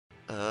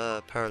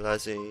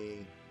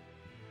Paralyzing.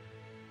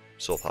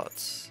 Soul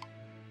parts.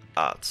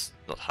 Arts,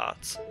 not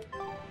hearts.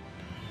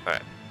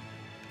 Alright.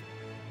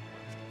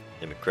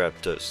 Let me grab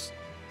those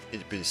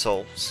itty bitty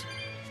souls.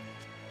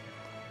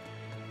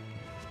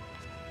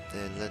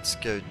 Then let's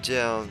go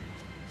down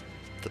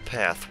the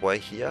pathway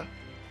here.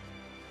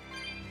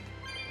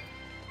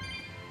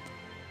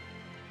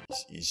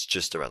 He's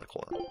just around the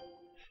corner.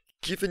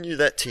 Giving you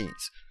that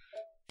tease.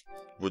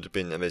 Would have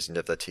been amazing to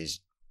have that tease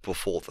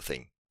before the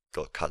thing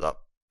got cut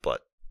up,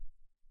 but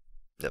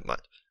never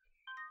mind.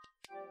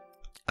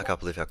 I can't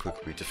believe how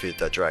quickly we defeated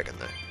that dragon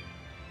though.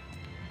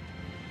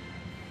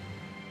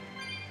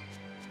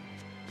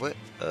 What?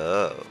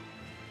 Oh.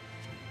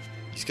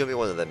 He's gonna be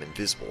one of them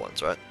invisible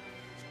ones, right?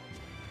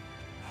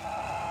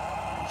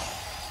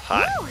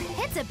 Hi. Woo,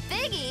 it's a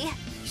biggie.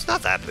 He's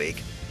not that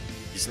big.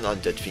 He's an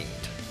undead fiend.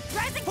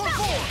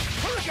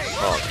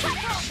 Oh, dude.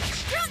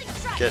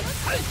 Get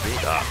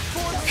beat up.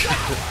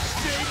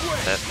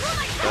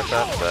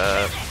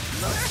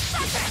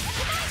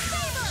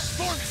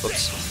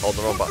 Oops, hold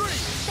the wrong button.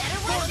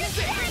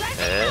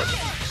 And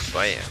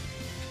bam.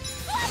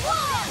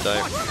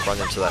 Don't run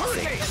into that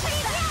thing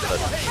that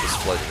is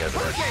floating over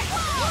there.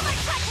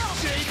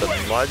 That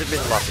might have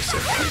been Lapis.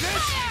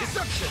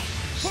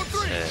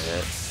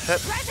 And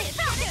hep.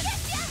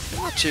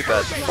 Not too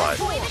bad to fight.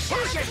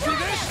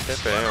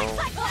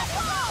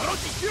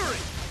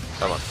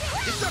 Come on.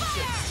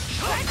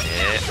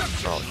 Yeah.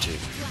 Oh,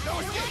 dude.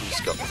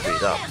 He's got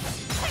beat up.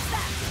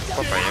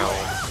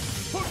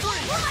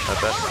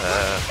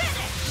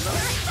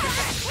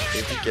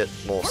 Need to get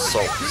more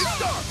salt.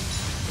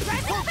 It'd be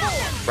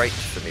great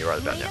for me right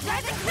about now.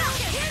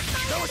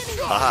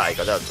 Aha, I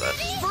got out of that.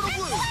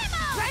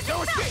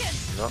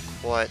 Not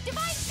quite.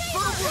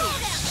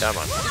 Come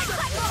on.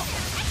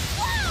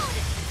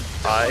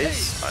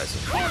 Eyes. Eyes.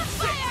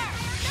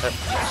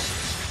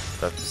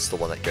 That's the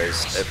one that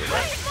goes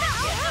everywhere.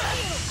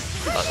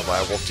 I don't know why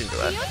I walked into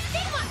that.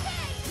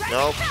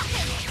 Nope.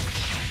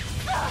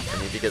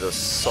 I need to get a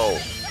soul.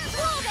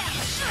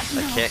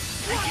 I can't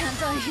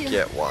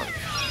get one.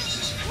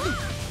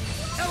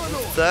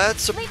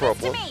 That's a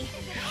problem.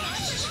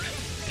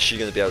 Is she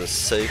going to be able to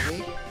save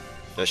me?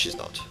 No, she's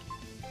not.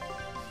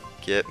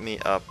 Get me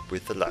up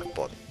with the lap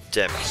bottom.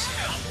 Damn it.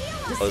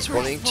 I was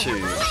wanting to...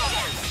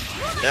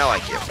 Now I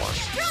get one.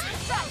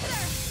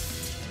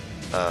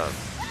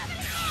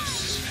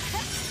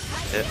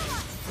 Yeah.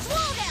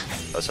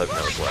 I was hoping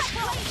that would work.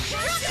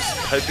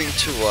 Hoping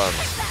to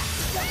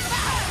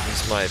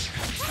use my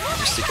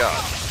Mystic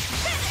Art.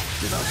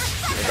 Didn't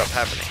end up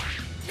happening.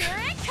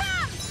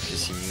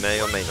 Because he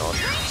may or may not.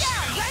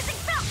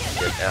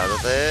 Get out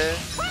of there.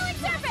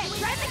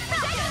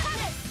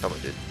 Come on,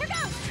 dude.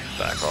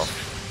 Back off.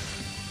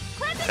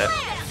 Hep.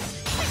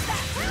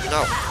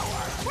 No.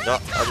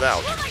 Not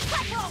allowed.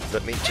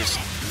 Let me just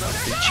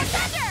beat you.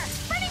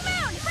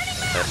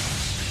 Hep.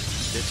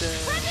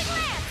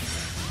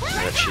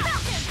 That should...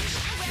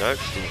 Nope,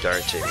 didn't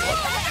guarantee me one. I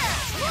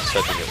was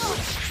hoping it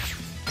would.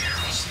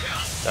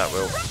 That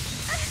will.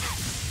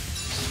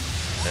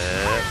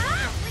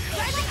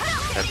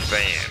 And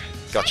bam!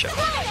 Gotcha.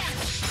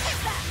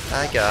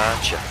 I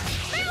gotcha.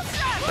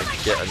 If I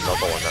could get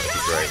another one, that would be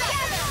great.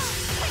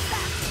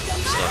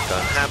 It's not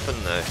gonna happen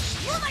though.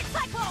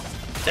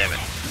 Damn it.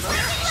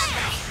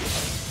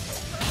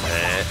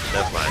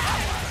 Never mind.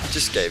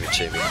 Just gave it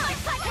to me.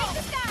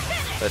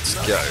 Let's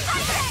go.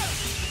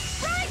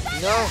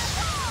 No!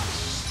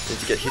 Need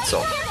to get hits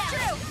off.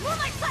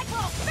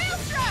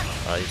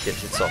 I need to get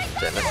hits off,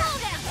 damn it.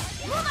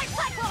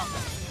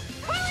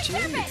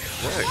 Dude, no.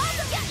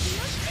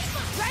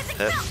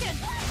 Hep.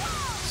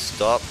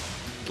 Stop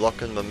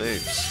blocking my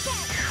moves.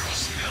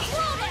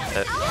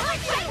 Hep.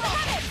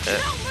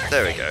 Hep.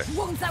 There we go.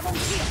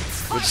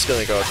 We're just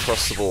gonna go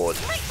across the board.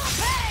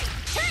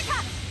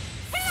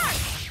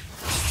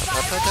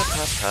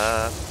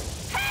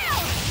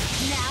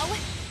 Now,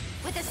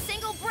 with a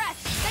single breath,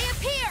 they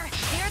appear.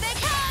 Here they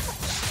come.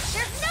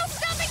 There's no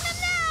stopping them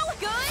now.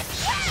 Good.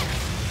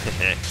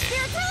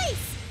 Here's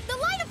ice. The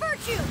light of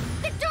virtue.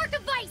 The dark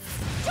of vice.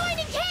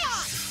 Joining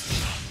chaos.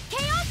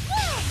 Chaos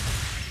bloom.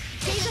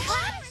 Days of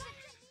light.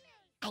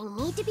 I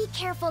need to be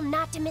careful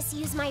not to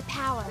misuse my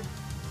power.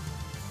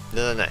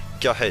 No.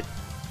 Go ahead.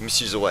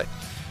 Misuse away.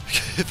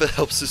 If it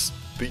helps us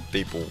beat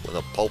people in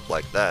a pulp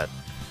like that.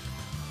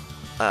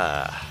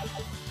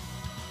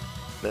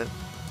 Man.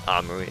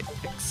 Armory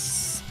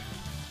X.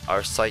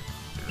 Our site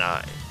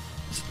 9.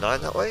 Is it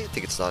 9 that way? I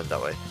think it's 9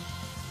 that way.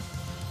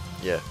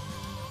 Yeah.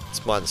 It's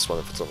 -1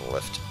 if it's on the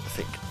left, I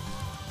think.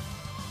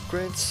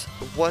 Grants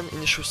 1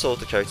 initial soul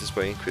to characters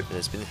where equipment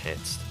has been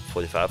enhanced.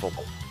 45 or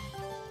more.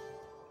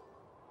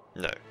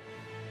 No.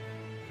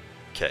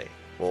 Okay,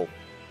 well.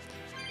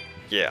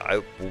 Yeah, I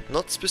was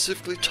not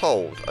specifically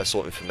told I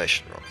saw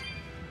information wrong.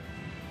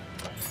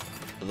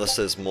 Unless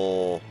there's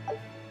more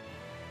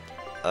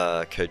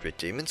Code Red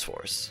Demons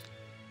for us.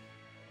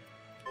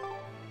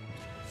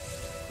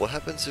 What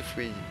happens if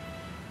we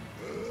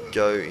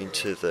go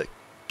into the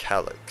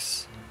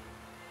Calyx?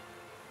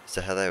 Is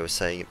that how they were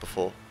saying it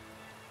before?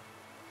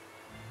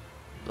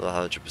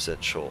 Not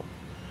 100% sure.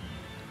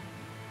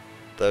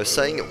 They were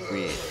saying it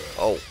weird.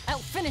 Oh, I'll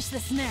finish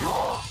this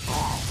now.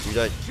 you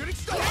don't. You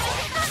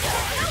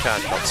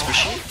can't not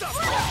squish it.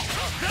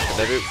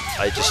 Maybe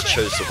I just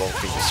chose the wrong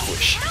thing to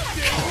squish.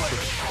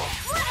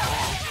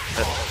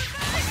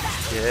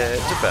 Yeah,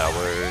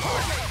 devoured.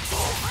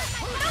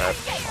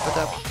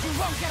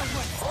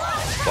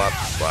 Whap,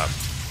 whap.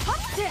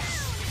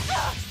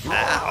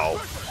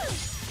 Ow!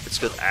 It's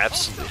got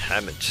absolutely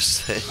hammered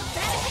just then.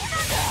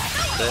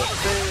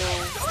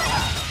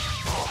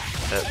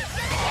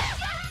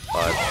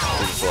 I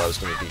didn't thought I was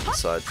going to be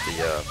inside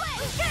the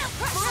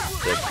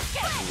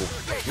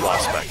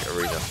flashback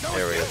arena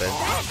area then.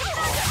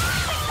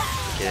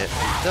 Get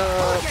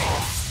up.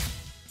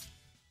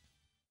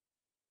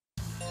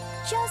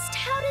 Just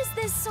how does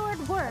this sword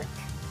work?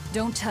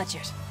 Don't touch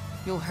it.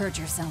 You'll hurt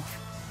yourself.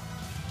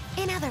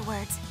 In other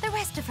words, the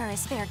rest of her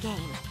is fair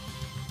game.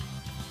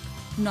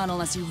 Not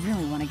unless you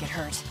really want to get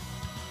hurt.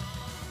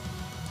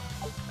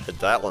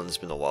 That one's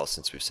been a while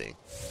since we've seen.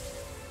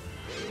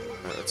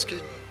 Alright, that's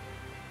good.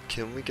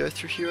 Can we go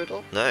through here at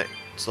all? No,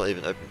 it's not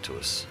even open to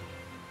us.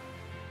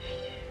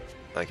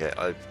 Okay,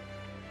 I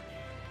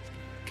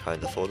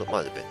kinda thought it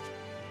might have been.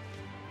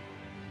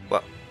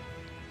 Wow.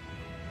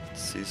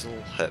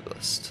 Seasonal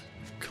herbalist.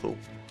 Cool.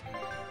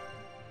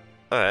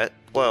 Alright,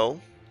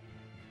 well,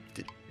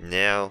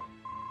 now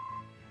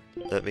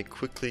let me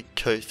quickly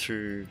go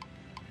through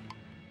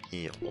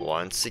here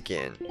once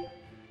again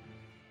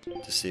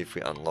to see if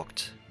we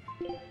unlocked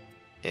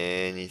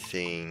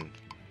anything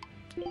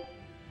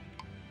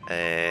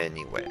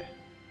anywhere.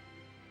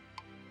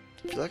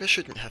 I feel like I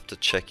shouldn't have to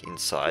check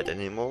inside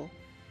anymore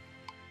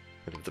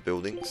of the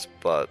buildings,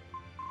 but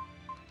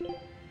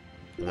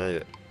no,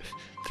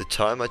 the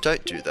time I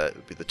don't do that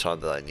would be the time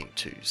that I need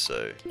to,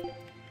 so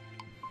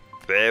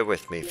bear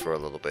with me for a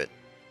little bit.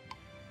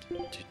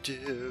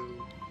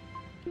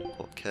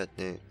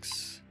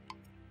 Volcanics.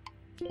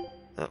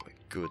 Oh, we're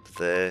good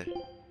there.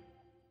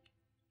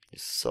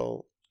 His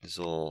salt is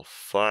all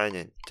fine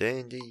and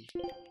dandy.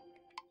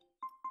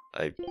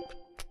 I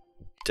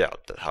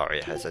doubt that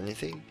Haria has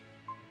anything.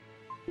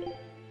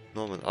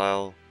 Norman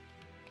Isle.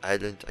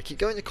 Island. I keep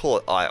going to call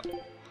it Isle.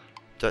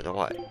 Don't know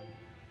why.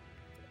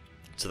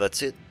 So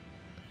that's it.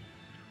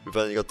 We've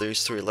only got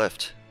these three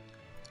left.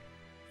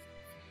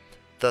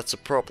 That's a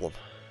problem.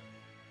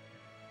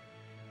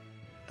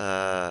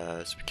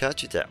 So we can't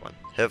do that one.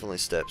 Heavenly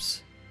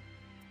Steps.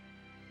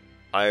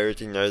 I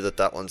already know that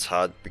that one's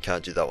hard. We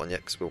can't do that one yet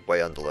because we're way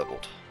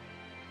underleveled.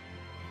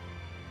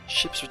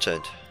 Ships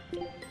returned.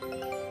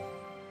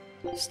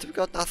 Still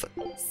got nothing.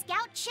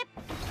 Scout ship.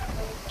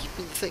 Give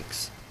me the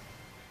things.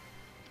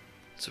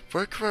 So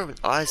Rokuro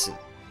and Aizen.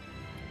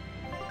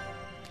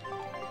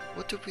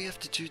 What do we have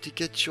to do to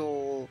get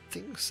your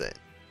things then?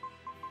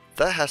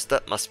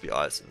 That must be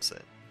Aizen's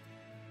then.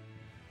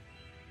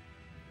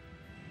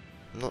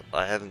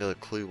 I haven't got a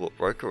clue what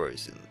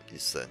Rokuro's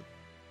is then.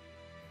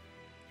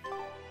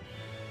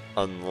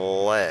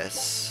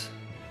 Unless...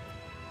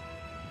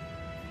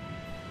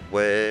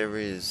 Where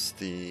is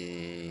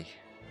the...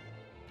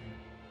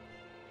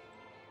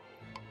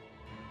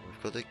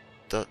 We've got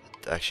a...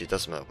 Actually, it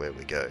doesn't matter where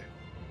we go.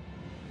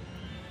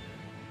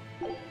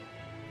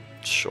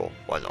 Sure,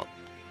 why not?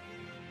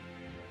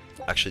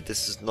 Actually,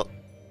 this is not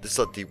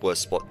the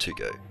worst spot to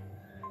go.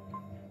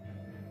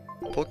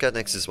 Port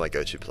Gatnex is my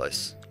go-to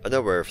place. I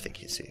know where everything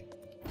is here.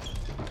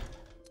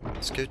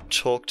 Let's go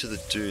talk to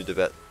the dude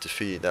about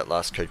defeating that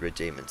last Code Red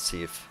demon,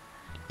 see if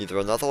either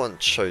another one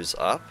shows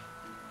up,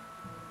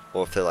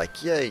 or if they're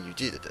like, yeah, you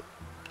did it.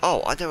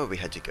 Oh, I know where we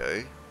had to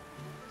go.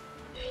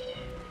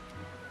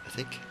 I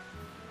think.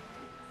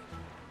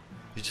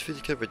 You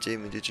defeated Code Red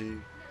demon, did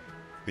you?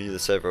 Were you the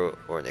saver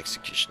or an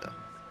executioner?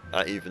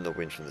 Even the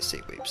wind from the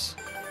sea weeps.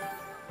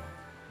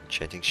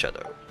 Chanting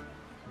Shadow.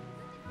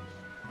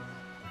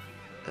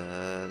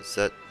 Is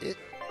that it?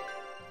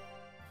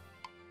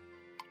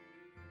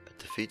 I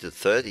defeated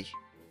 30.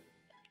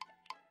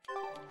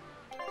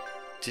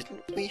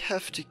 Didn't we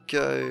have to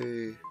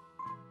go...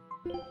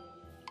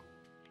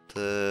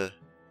 the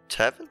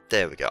tavern?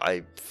 There we go.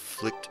 I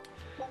flicked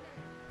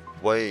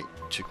way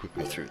too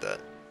quickly through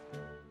that.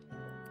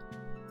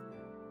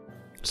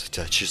 So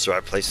did I choose the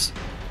right place?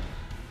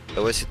 I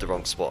always hit the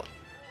wrong spot.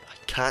 I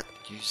can't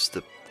use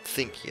the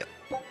thing here.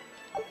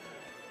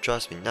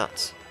 Drives me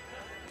nuts.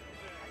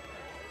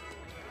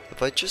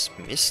 Have I just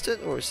missed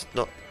it, or is it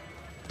not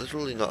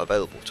literally not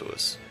available to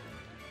us?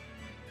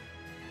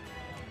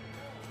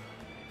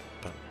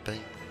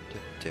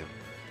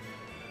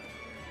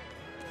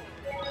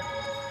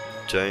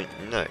 Don't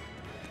know.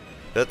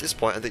 But at this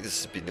point, I think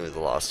this has been nearly the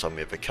last time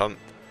we ever come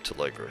to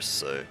Logris,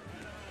 so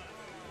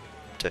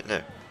don't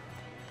know.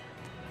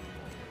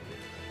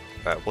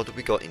 Alright, what have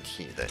we got in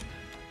here then?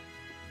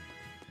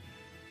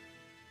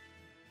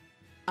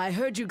 I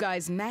heard you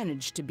guys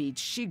managed to beat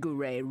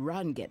Shigure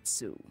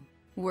Rangetsu.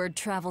 Word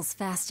travels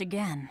fast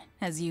again,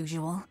 as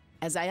usual.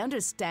 As I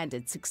understand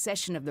it,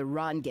 succession of the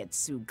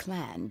Rangetsu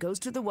clan goes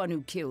to the one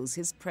who kills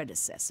his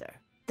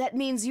predecessor. That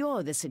means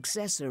you're the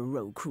successor,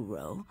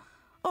 Rokuro.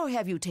 Or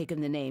have you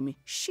taken the name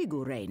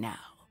Shigure now?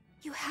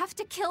 You have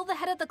to kill the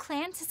head of the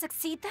clan to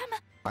succeed them?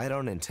 I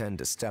don't intend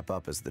to step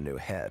up as the new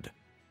head.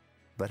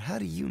 But how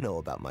do you know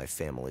about my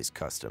family's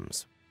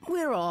customs?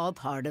 We're all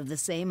part of the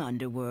same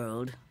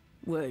underworld.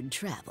 Word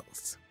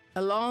travels.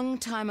 A long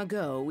time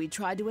ago, we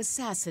tried to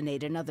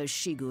assassinate another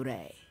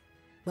Shigure,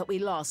 but we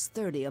lost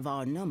 30 of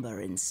our number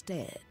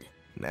instead.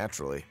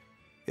 Naturally.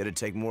 It'd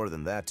take more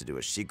than that to do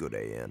a Shigure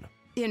in.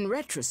 In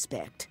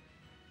retrospect,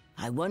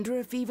 I wonder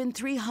if even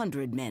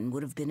 300 men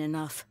would have been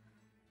enough.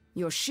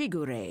 Your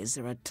Shigures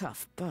are a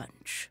tough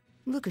bunch.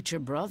 Look at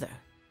your brother.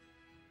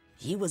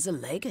 He was a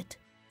legate.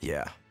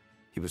 Yeah,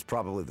 he was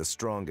probably the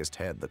strongest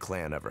head the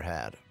clan ever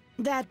had.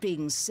 That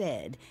being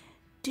said,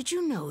 did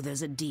you know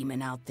there's a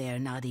demon out there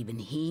not even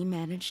he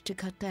managed to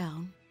cut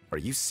down? Are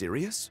you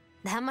serious?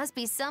 That must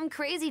be some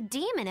crazy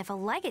demon if a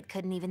legate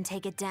couldn't even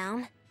take it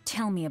down.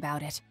 Tell me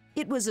about it.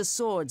 It was a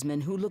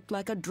swordsman who looked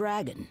like a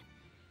dragon.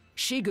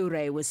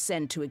 Shigure was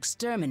sent to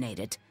exterminate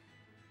it,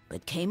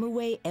 but came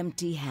away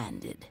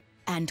empty-handed.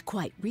 And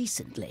quite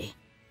recently,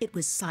 it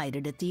was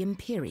sighted at the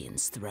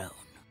Empyrean's throne.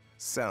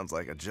 Sounds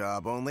like a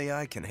job only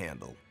I can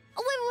handle.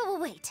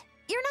 Wait.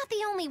 You're not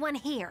the only one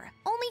here.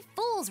 Only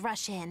fools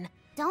rush in.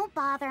 Don't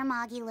bother,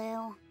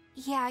 Magilu.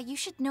 Yeah, you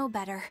should know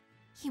better.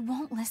 He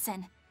won't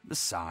listen.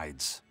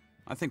 Besides,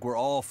 I think we're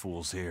all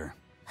fools here.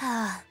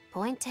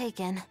 Point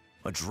taken.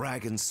 A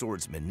dragon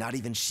swordsman not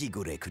even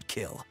Shigure could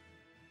kill.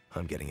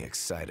 I'm getting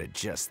excited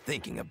just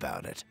thinking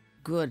about it.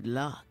 Good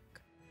luck.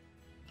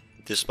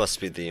 This must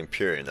be the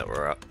Empyrean that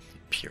we're up.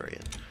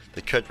 Empyrean.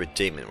 The code red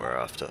demon we're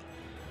after.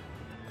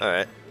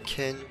 Alright,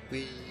 can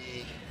we...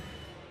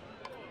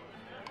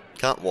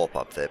 Can't warp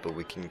up there, but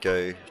we can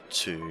go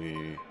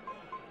to...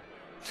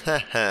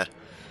 Haha.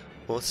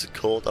 What's it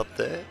called up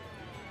there?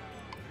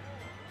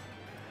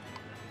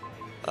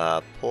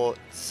 Port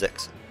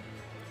Zexon.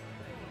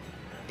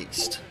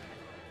 East.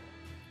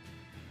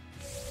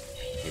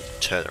 Need to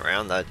turn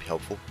around, that'd be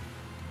helpful.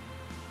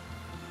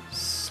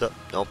 So,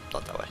 nope,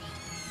 not that way.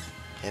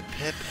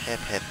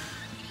 Hep.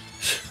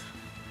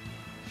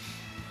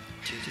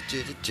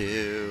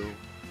 Do.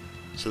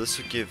 So this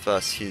will give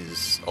us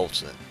his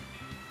alternate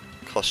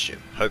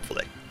costume,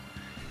 hopefully.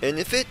 And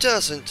if it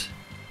doesn't,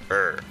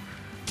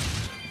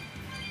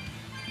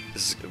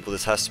 this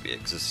has to be it,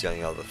 because it's the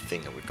only other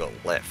thing that we've got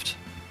left.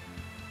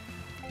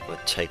 I'm going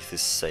to take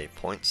this save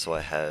point so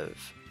I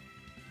have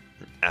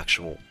an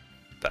actual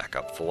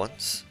backup for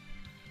once,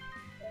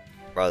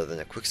 rather than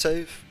a quick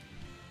save.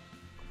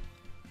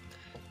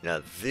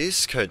 Now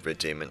this code red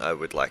demon I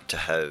would like to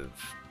have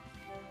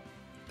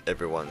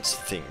everyone's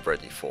thing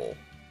ready for.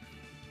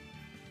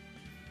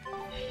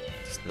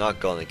 It's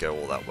not gonna go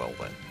all that well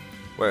then.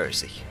 Where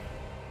is he?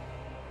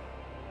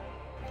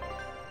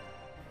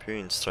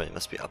 Empyrean's throne, he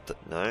must be up there.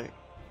 No.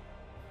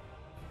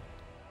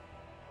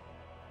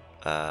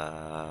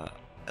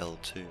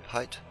 L2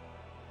 height.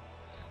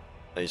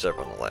 Oh, he's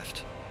over on the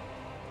left.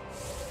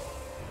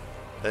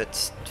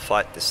 Let's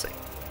fight this thing.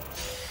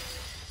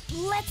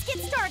 Let's get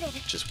started.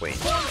 Just wait.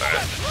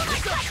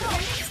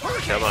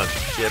 Come on,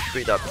 get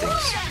beat up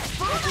things.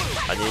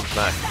 I need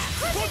my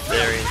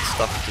Varian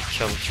stuff to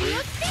come through.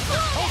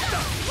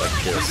 If I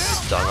can get a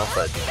stun off,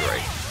 that'd be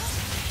great.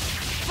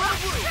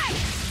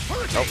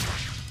 Nope.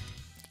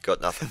 Got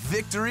nothing.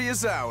 Victory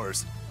is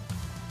ours.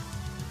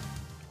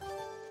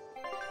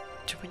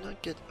 Do we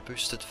not get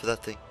boosted for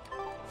that thing?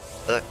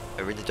 I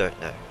really don't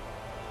know.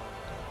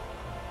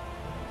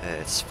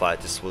 Let's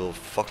fight this little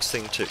fox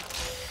thing too.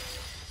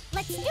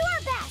 Let's do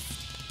our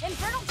best.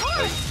 Infernal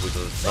I would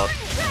have not.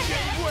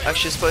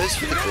 Actually, I suppose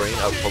for the green,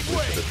 I probably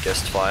could have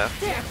guessed fire.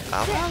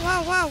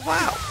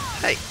 Wow.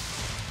 Hey.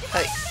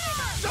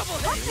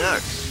 No.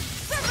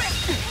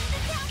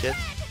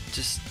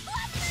 Just.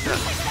 No.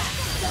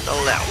 Not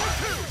allowed.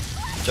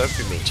 Don't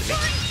be mean to me.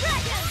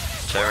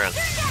 Turn around.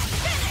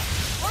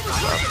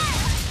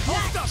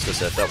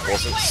 Because if that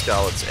wasn't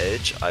Scarlet's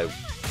Edge, I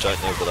don't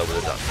know what I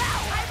would have done.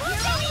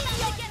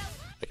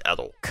 Like, at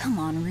all. Come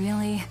on,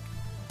 really?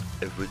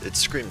 It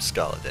screams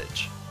Scarlet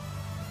Edge.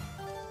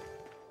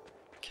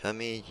 Come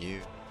here, you.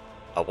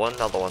 I want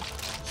another one.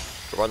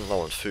 I want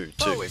another one food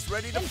too. Always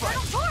ready to fight.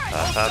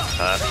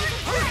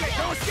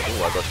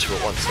 Oh, I got two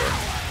at once there.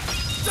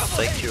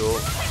 Thank you.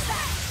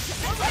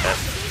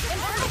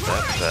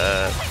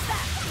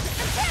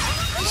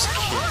 Just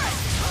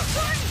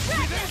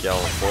keep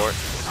yelling for it.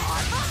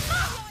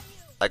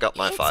 I got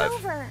my 5. It's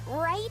over,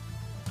 right?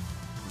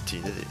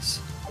 Indeed it is.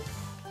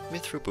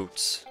 Mithril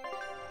boots.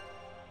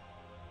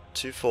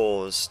 2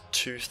 4s,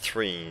 2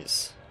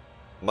 3s.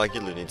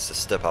 Magilu needs to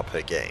step up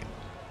her game.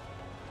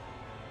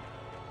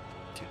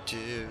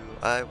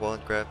 I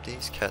won't grab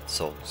these cat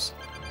souls.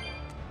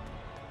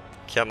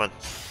 Come on.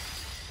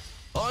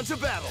 On to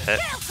battle.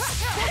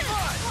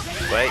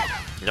 Wait,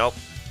 nope.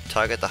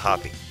 Target the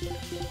harpy.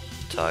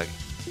 Target.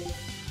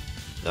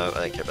 No, I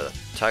don't care about that.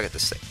 Target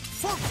this thing.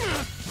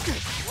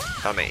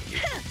 Come here, you.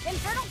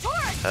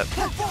 Hep.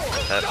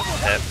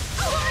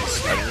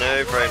 I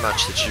know very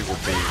much that you will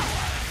be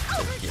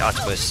the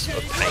utmost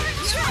of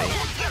pains for me.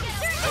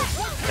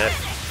 Hep.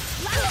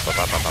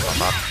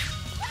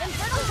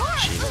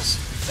 Jesus.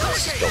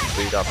 Just got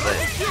beat up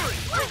there.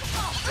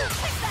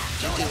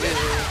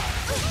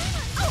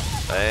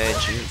 And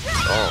you.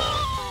 Oh.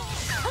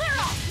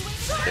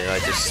 Did I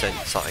just send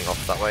something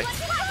off that way?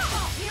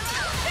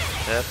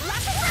 Yep.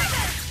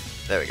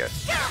 There we go.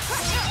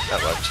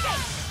 That worked.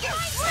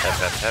 Hep,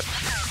 hep, hep.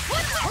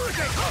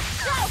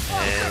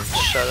 And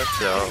shut it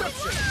down.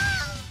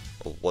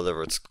 Or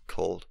whatever it's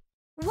called.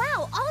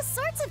 Wow, all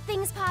sorts of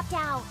things popped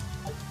out.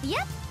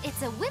 Yep,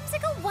 it's a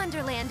whimsical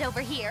wonderland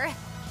over here.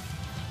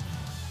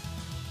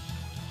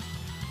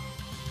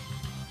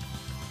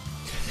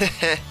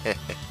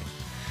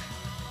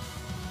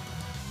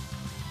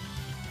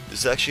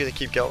 Is it actually going to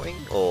keep going,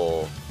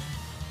 or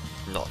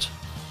not?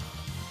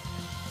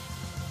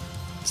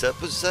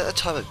 Was that a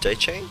time of day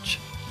change?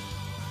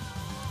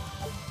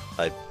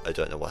 I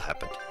don't know what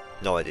happened.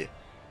 No idea.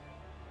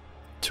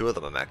 2 of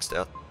them are maxed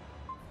out.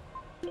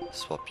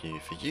 Swap you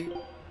for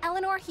you.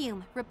 Eleanor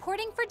Hume,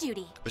 reporting for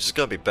duty. Which is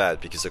going to be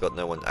bad because I got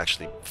no one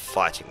actually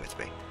fighting with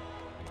me.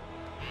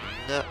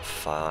 No,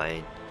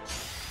 fine.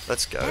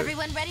 Let's go.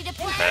 Everyone ready to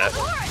play?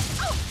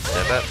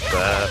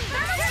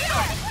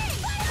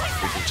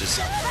 We can just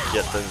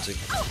get them to...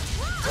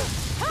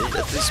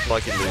 At least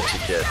Mikey Lou to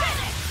get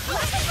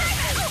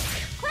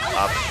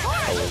up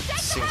a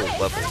single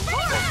level.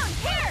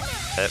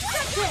 Yep.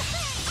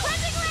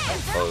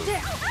 Oh.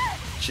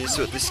 Jeez,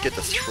 to at least get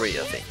to 3,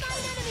 I think.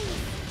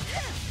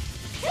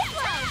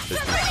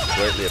 It'd be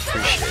greatly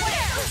appreciated.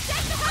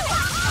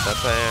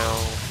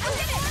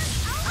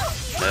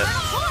 Yep.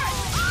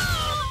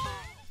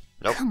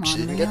 Nope, she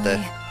didn't get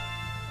there.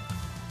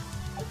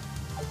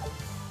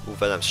 Ooh,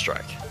 Venom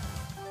Strike.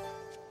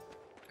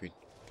 Good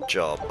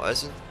job,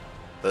 Eisen.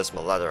 There's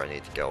my ladder I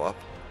need to go up.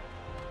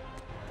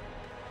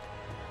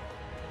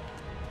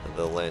 And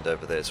the land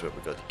over there is where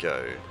we've got to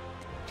go.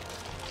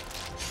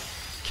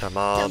 Come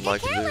on,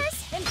 Mikey Lou.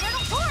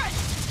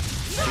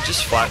 We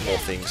just fight more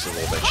things and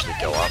we'll eventually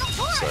go up,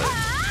 so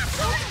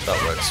that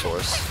works for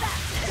us.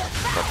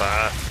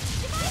 Bye-bye.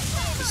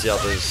 Because the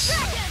others...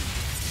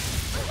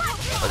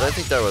 I don't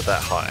think they were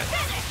that high.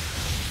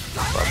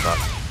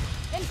 Bye-bye.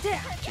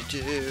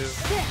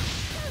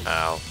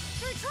 Ow.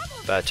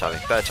 Bad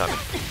timing, bad timing.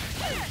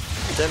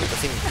 Damn it, the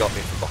thing got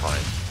me from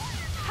behind.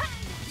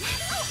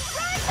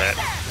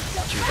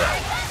 Do that.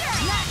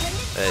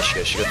 There she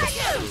goes, she got the...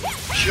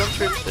 Is she on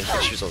 3? I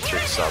think she was on 3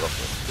 to start off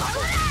with.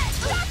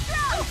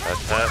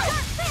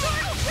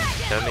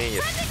 Come here,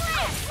 you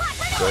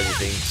dirty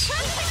things.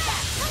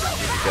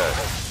 You can go.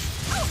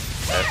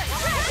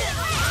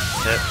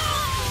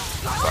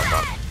 Fuck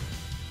up.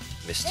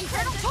 Missed. Did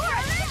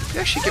we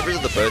actually get rid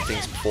of the bird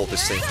things before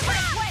this thing?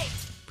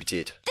 We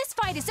did. This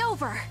fight is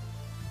over.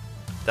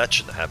 That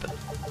shouldn't have happened.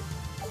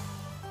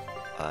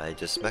 I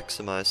just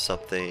maximized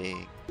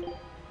something.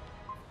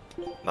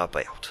 My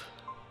belt.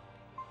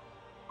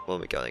 What are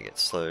we going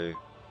against? Slow.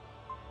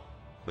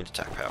 Wind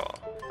attack power.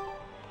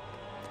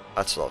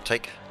 That's what I'll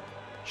take.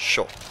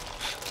 Sure.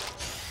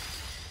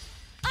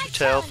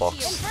 Two-tail fox.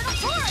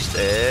 Just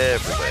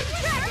everywhere.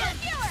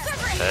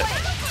 Okay.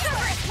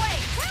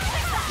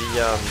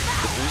 The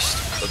boost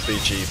of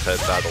BG per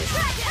battle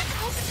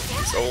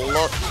is a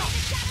lot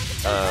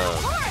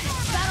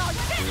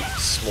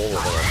smaller than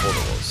I thought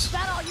it was.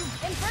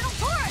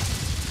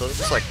 So it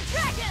was like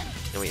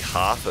only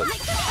half a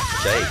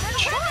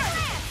gauge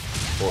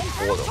or a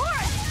quarter,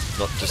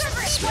 not just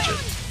switch it.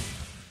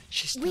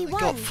 She's We nearly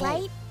got won, full.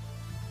 right?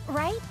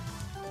 Right?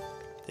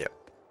 Yep.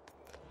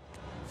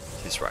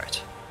 He's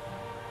right.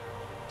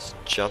 Let's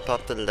jump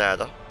up the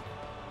ladder.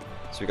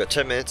 So we got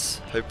 10 minutes.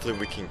 Hopefully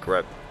we can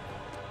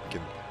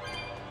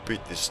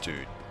beat this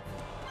dude.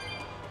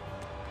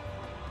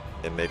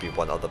 And maybe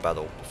one other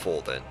battle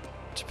before then,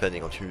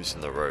 depending on who's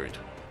in the road,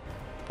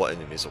 what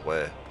enemies are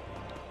where.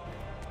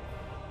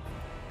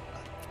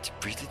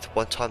 Really, the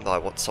one time that I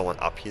want someone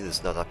up here,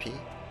 there's none up here?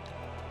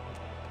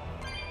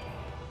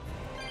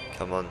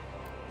 Come on.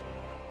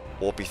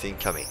 Warpy thing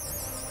coming.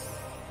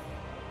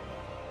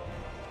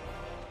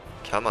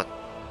 Come on.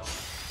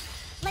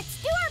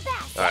 Let's do our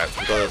best. Alright,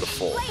 we got to the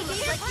 4.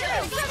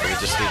 We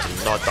just need to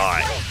not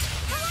die.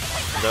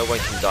 No one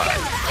can die.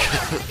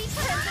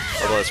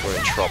 Otherwise we're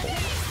in trouble.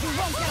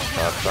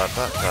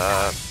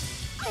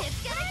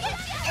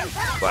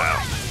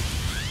 Wow.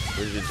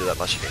 We didn't do that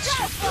much against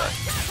you today.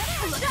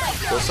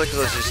 Also because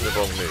I was using the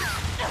wrong move.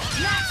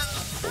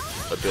 Or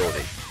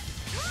ability.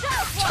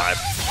 Type.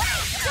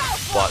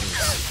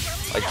 Buttons.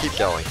 I keep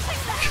going.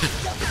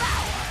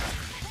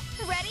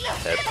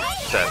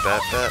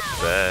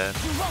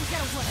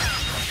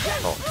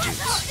 Oh, jeez.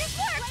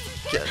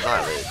 Get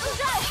annihilated.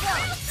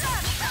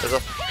 There's a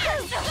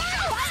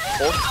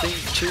 4th thing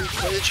too.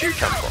 Where did you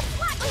come from?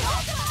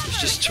 There's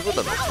just 2 of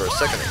them for a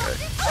second ago.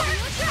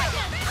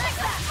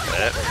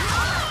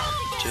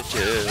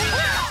 Good.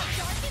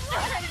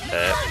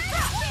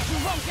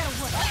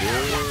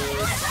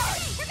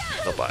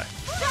 Not bye.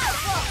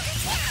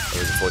 I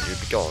really thought you'd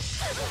be gone.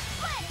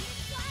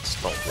 Let's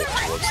not walk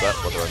towards that,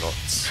 whether or not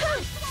it's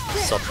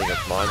something of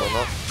mine or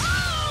not.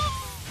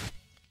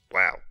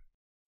 Wow.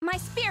 My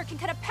spear can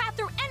cut a path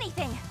through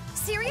anything.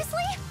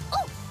 Seriously?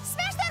 Oh,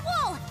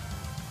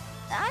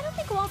 I don't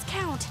think walls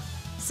count.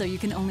 So you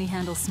can only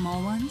handle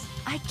small ones?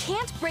 I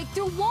can't break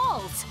through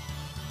walls!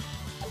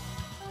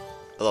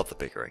 I love the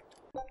bickering.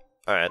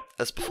 Alright,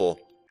 as before,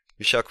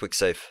 we shall quick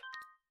save.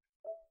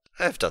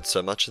 I have done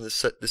so much in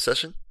this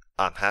session.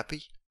 I'm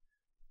happy.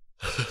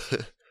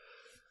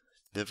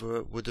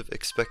 Never would have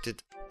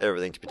expected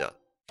everything to be done.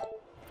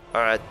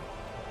 Alright,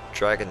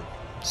 Dragon,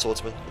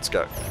 Swordsman, let's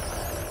go.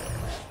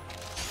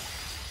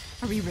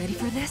 Are we ready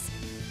for this?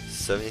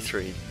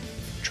 73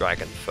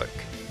 Dragonfolk.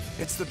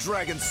 It's the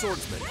Dragon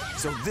Swordsman,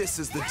 so this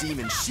is the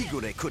demon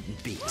Shigure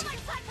couldn't beat.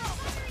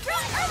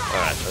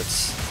 Alright,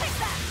 let's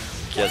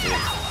get him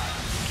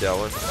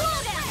going.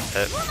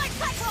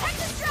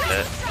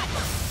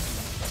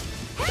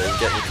 Don't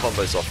get any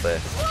combos off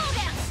there.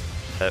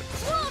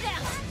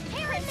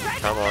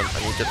 Come on, I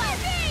need to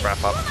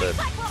wrap up the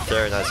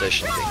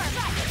Theronization thing.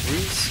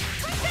 Please?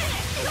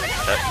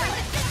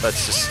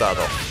 Let's just start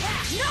off.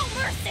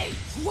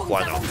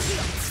 Why not?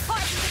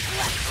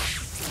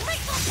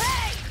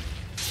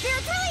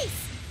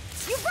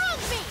 You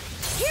wronged me!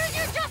 Here's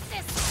your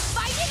justice!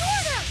 Fighting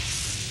order!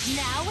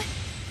 Now,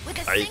 with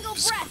a single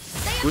breath,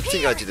 they Good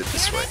thing I appear. did it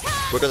this Here way. they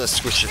come. We're gonna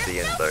squish at the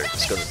end though,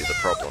 it's gonna be the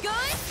problem. Good.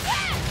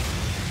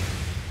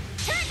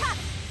 Turn up!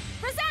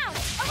 Resound!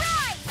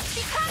 Arise!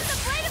 Become the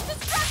blade of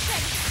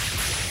destruction!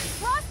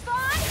 Frost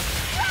on!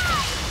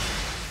 Rise!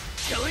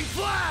 Killing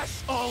Flash!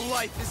 All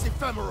life is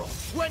ephemeral.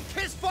 When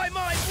kissed by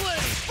my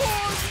blade,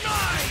 form 9!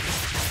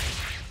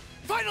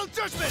 Final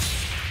judgment!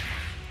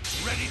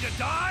 Ready to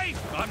die?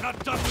 I'm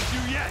not done with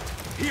you yet.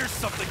 Here's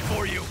something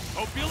for you.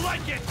 Hope you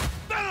like it.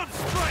 Venom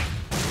Strike!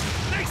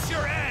 Face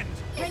your end!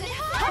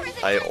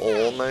 I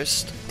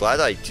almost... Glad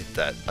I did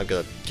that. I'm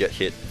gonna get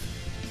hit.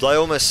 But I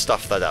almost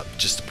stuffed that up,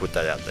 just to put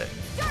that out there.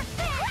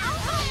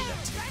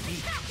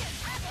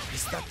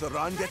 Is that the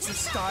Rangetsu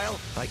style?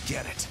 I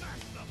get it.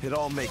 It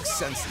all makes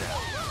sense now.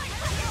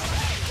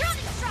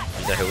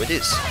 You know who it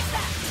is.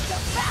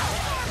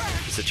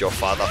 Is it your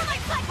father?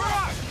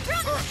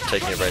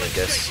 Taking a random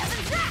guess.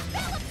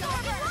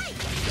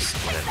 Just,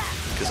 you know,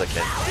 because I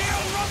can.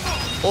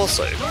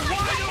 Also,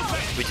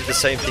 we did the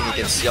same thing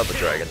against the other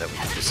dragon that we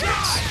did this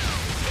against.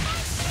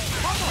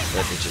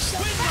 Let me just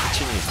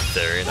continue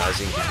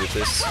Theronizing with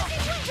this.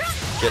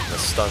 Getting the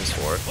stuns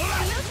for it.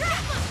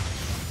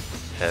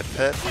 Hep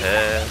hep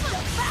hep.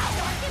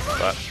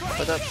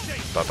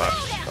 Ba-ba.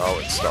 Oh,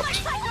 it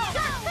stopped.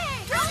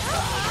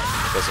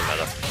 Doesn't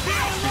matter.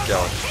 Keep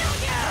going.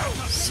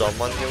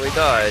 Someone nearly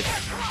died.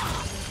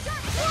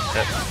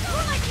 Hep.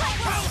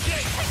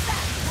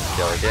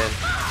 Go again.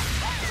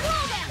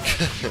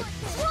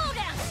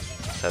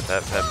 Hep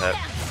hep hep hep.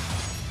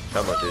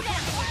 Come on, dude.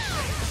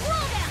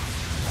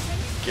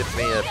 Give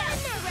me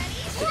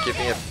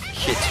a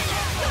hit.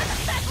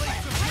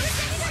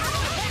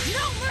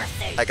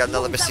 I got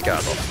another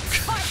Mistigado.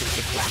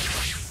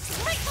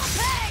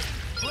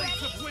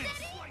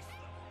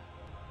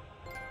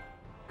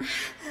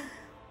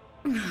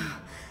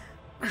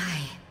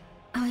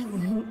 I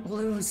won't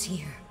lose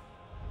here.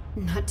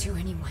 Not to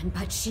anyone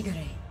but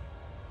Shigure.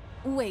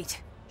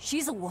 Wait,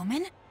 she's a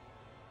woman?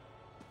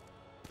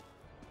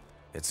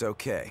 It's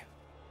okay.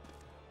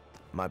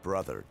 My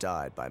brother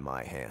died by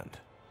my hand.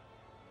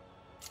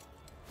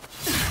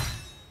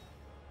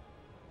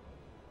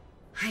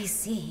 I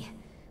see.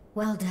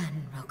 Well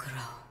done,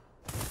 Rokuro.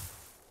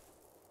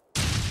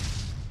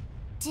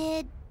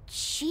 Did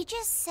she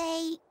just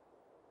say...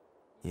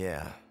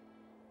 Yeah.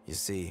 You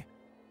see,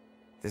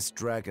 this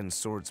dragon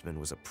swordsman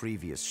was a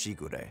previous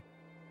Shigure.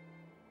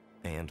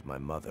 And my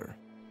mother.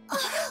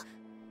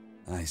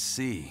 I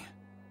see.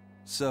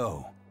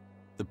 So,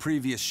 the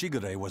previous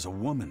Shigure was a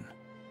woman.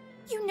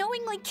 You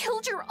knowingly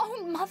killed your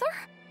own mother?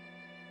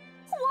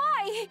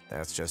 Why?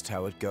 That's just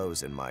how it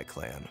goes in my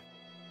clan.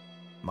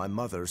 My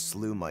mother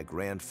slew my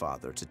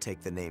grandfather to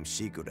take the name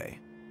Shigure,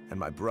 and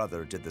my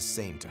brother did the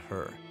same to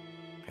her.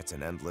 It's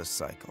an endless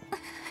cycle.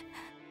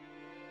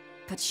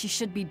 But she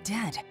should be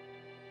dead.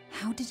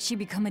 How did she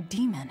become a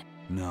demon?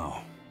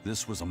 No,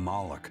 this was a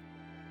Moloch.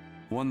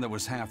 One that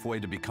was halfway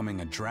to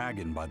becoming a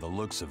dragon by the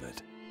looks of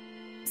it.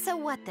 So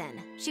what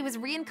then? She was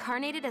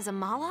reincarnated as a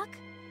Moloch?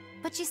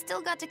 But she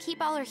still got to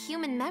keep all her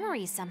human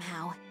memories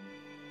somehow.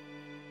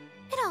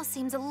 It all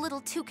seems a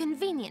little too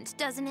convenient,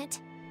 doesn't it?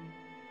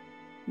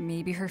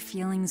 Maybe her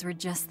feelings were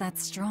just that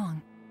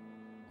strong.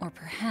 Or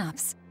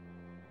perhaps...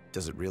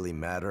 Does it really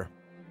matter?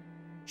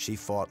 She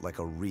fought like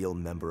a real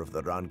member of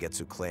the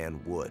Rangetsu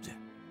clan would.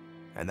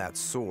 And that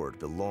sword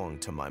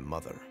belonged to my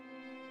mother.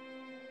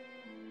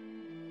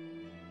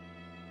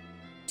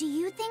 Do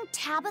you think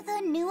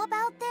Tabitha knew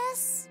about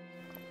this?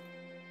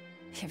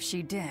 if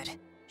she did,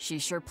 she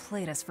sure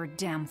played us for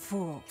damn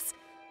fools.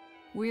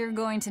 We're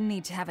going to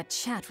need to have a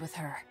chat with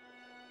her.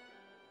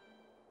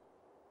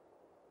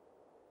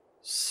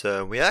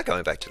 So we are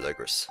going back to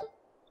Logris.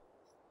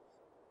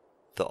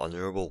 The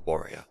Honorable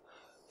Warrior.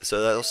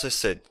 So that also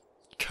said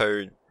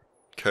code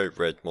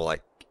red, more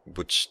like,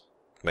 which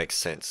makes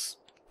sense.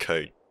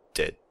 Code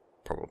dead,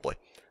 probably.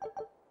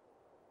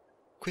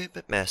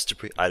 Equipment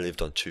Mastery. I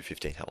lived on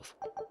 215 health.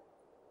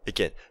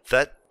 Again,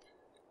 that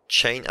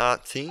chain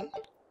art thing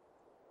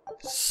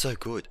So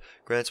good.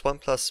 Grants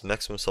 1+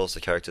 maximum souls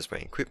to characters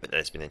wearing equipment that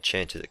has been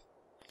enchanted a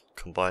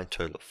combined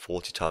total of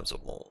 40 times or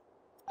more.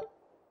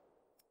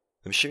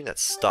 I'm assuming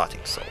that's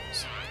starting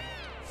souls.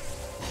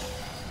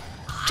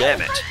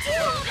 Damn it!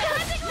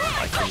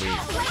 Like, can we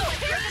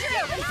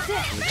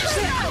just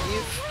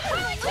leave?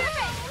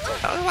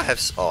 How do I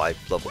have oh, I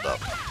leveled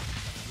up.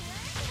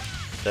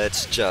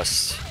 Let's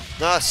just...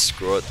 Nah,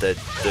 screw it, they're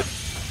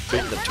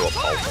beating them to a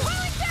pulp.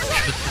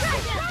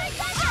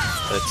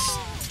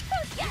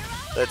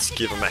 Let's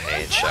give them a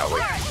hand, shall we?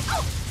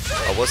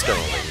 I was gonna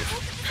leave.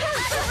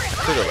 I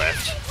could have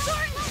left.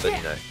 But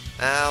you know.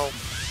 Ow.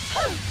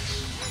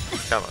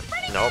 Come on.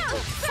 Nope.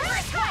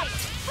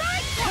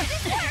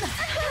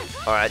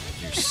 Alright,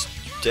 you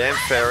damn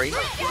fairy.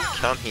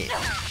 Come here.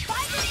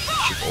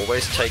 You should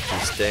always take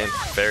these damn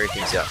fairy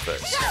things out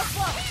first.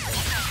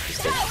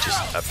 Because they're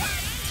just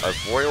a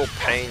royal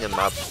pain in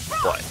my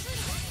butt.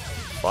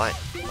 Fine,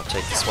 I'll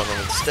take this one on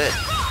instead.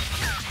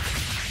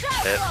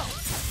 Yep.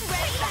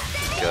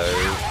 Go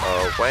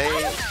away.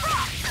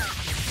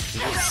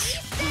 Yes.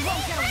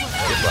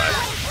 Goodbye.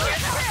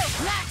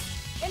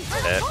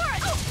 Hep.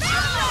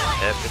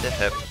 Hep and a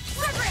hep.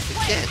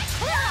 Again.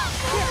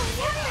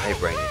 I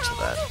ran into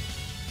that.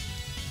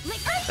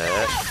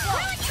 Hep.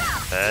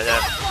 And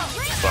hep.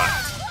 Fine.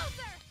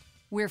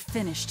 We're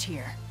finished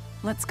here.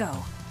 Let's go.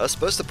 I was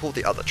supposed to pull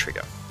the other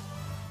trigger.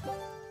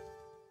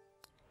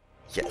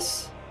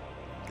 Yes.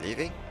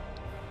 Leaving.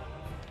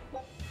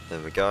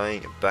 Then we're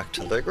going back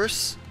to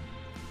Logros.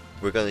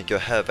 We're going to go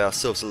have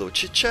ourselves a little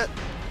chit chat.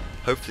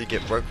 Hopefully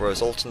get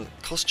Rokuro's alternate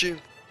costume.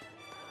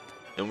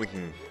 And we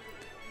can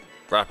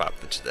wrap up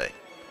for today.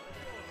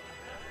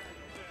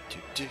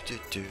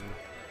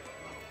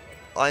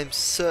 I'm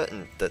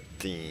certain that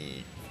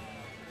the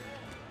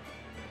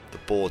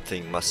board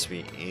thing must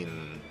be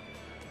in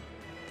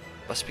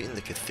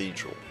the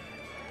cathedral,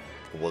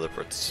 or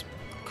whatever it's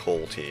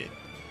called here.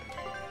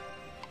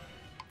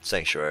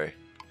 Sanctuary.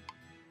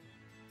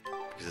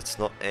 Because it's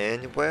not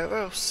anywhere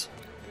else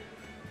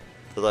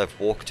that I've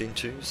walked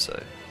into,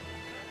 so...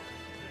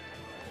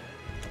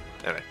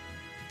 Anyway.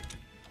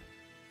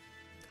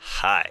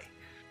 Hi.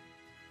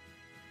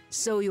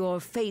 So your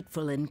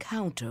fateful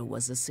encounter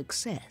was a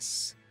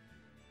success.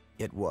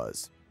 It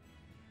was.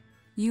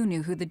 You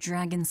knew who the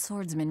dragon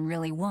swordsman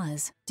really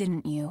was,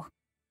 didn't you?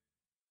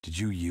 Did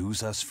you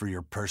use us for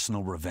your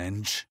personal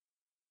revenge?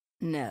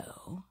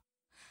 No.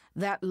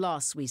 That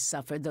loss we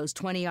suffered those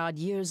 20-odd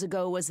years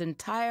ago was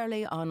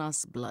entirely on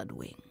us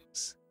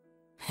bloodwings.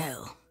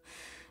 Hell,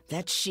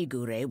 that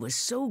Shigure was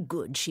so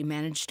good she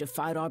managed to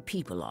fight our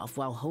people off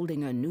while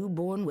holding her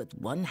newborn with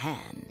one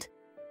hand.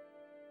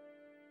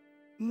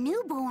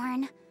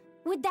 Newborn?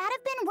 Would that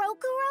have been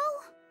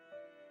Rokuro?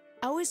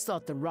 I always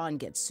thought the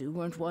Rangetsu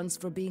weren't ones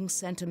for being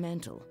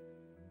sentimental.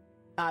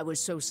 I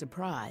was so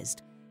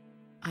surprised,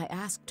 I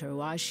asked her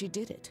why she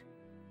did it.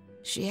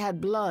 She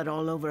had blood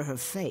all over her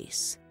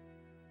face,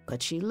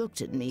 but she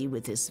looked at me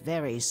with this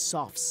very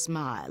soft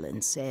smile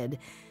and said,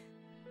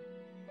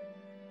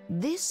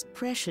 "This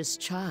precious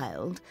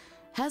child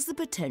has the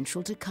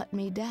potential to cut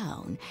me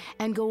down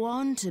and go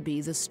on to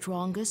be the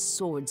strongest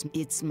swordsman.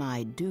 It's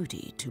my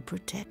duty to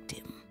protect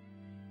him."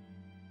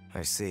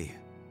 I see.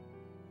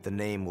 The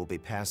name will be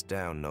passed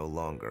down no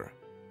longer.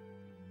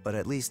 But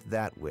at least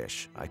that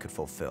wish I could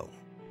fulfill.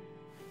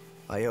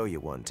 I owe you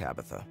one,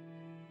 Tabitha.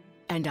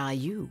 And I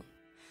you.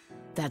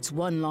 That's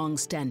one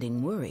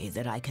long-standing worry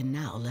that I can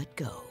now let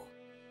go.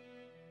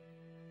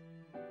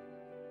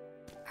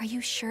 Are you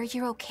sure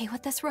you're okay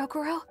with this,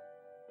 Rokuro?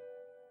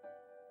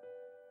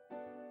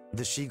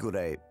 The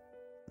Shigure,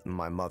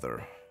 my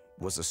mother,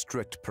 was a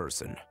strict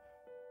person.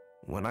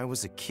 When I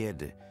was a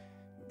kid,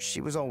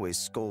 she was always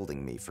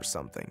scolding me for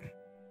something.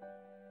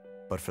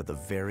 But for the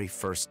very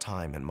first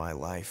time in my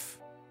life,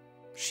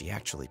 she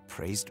actually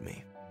praised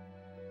me.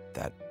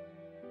 That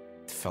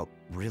felt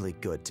really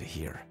good to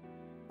hear.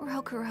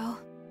 Rokuro.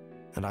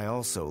 And I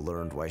also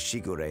learned why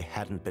Shigure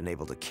hadn't been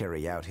able to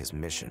carry out his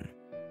mission.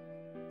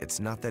 It's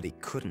not that he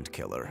couldn't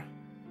kill her,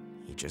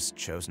 he just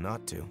chose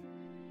not to.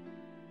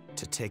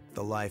 To take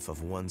the life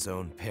of one's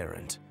own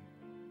parent,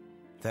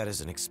 that is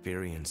an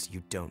experience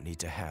you don't need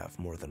to have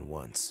more than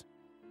once.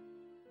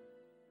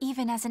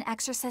 Even as an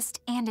exorcist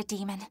and a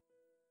demon.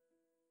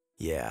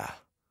 Yeah.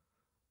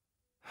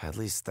 At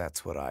least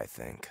that's what I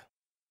think.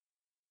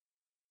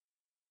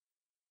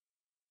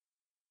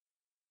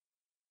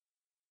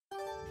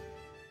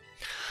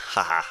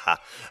 Ha ha ha.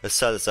 As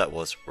sad as that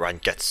was,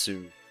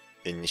 Rangetsu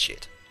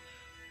initiate.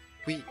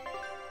 We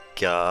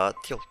got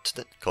the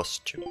alternate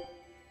costume.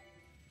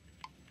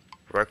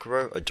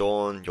 Rokuro,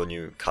 adorn your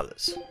new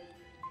colors.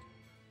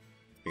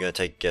 We're gonna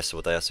take a guess at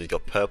what they are. So we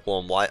got purple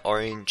and white,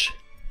 orange.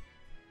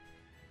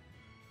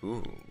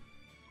 Ooh.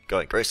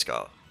 Going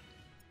grayscale.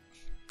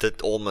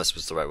 That almost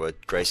was the right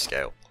word,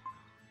 grayscale.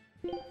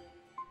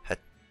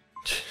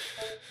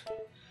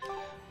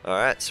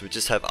 Alright, so we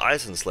just have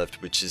items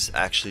left, which is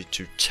actually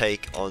to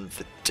take on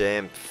the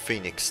damn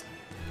Phoenix.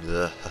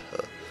 I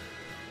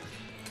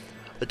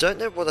don't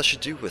know what I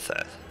should do with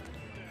that.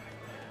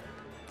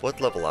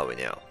 What level are we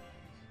now?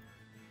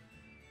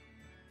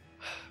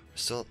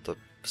 Still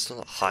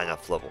not high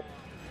enough level.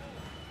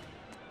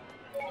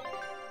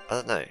 I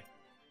don't know.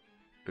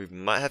 We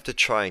might have to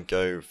try and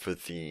go for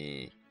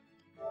the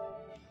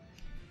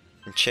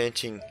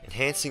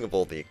enhancing of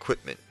all the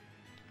equipment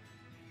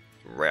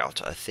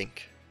route, I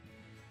think.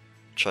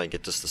 Try and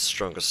get just the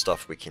strongest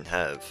stuff we can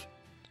have.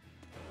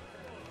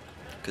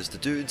 Because the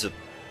dude's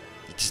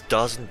he just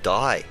doesn't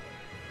die.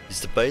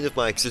 He's the bane of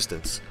my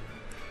existence.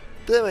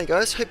 But anyway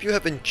guys, hope you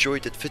have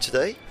enjoyed it for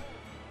today.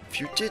 If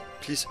you did,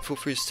 please feel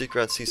free to stick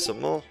around and see some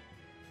more.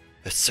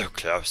 It's so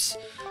close.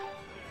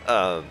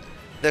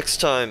 Next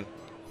time,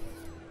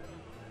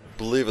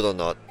 believe it or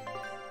not,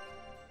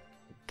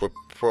 we're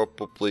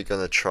probably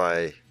gonna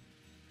try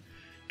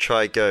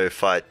go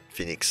fight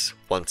Phoenix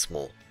once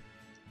more.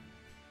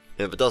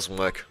 And if it doesn't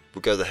work,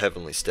 we'll go to the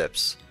Heavenly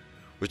Steps,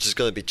 which is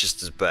gonna be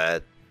just as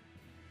bad.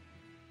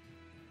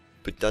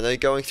 But I know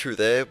going through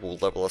there will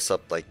level us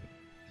up like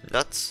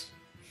nuts.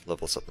 Will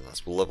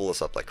level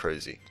us up like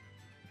crazy.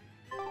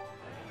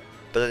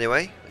 But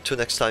anyway, until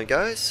next time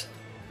guys,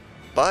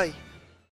 bye!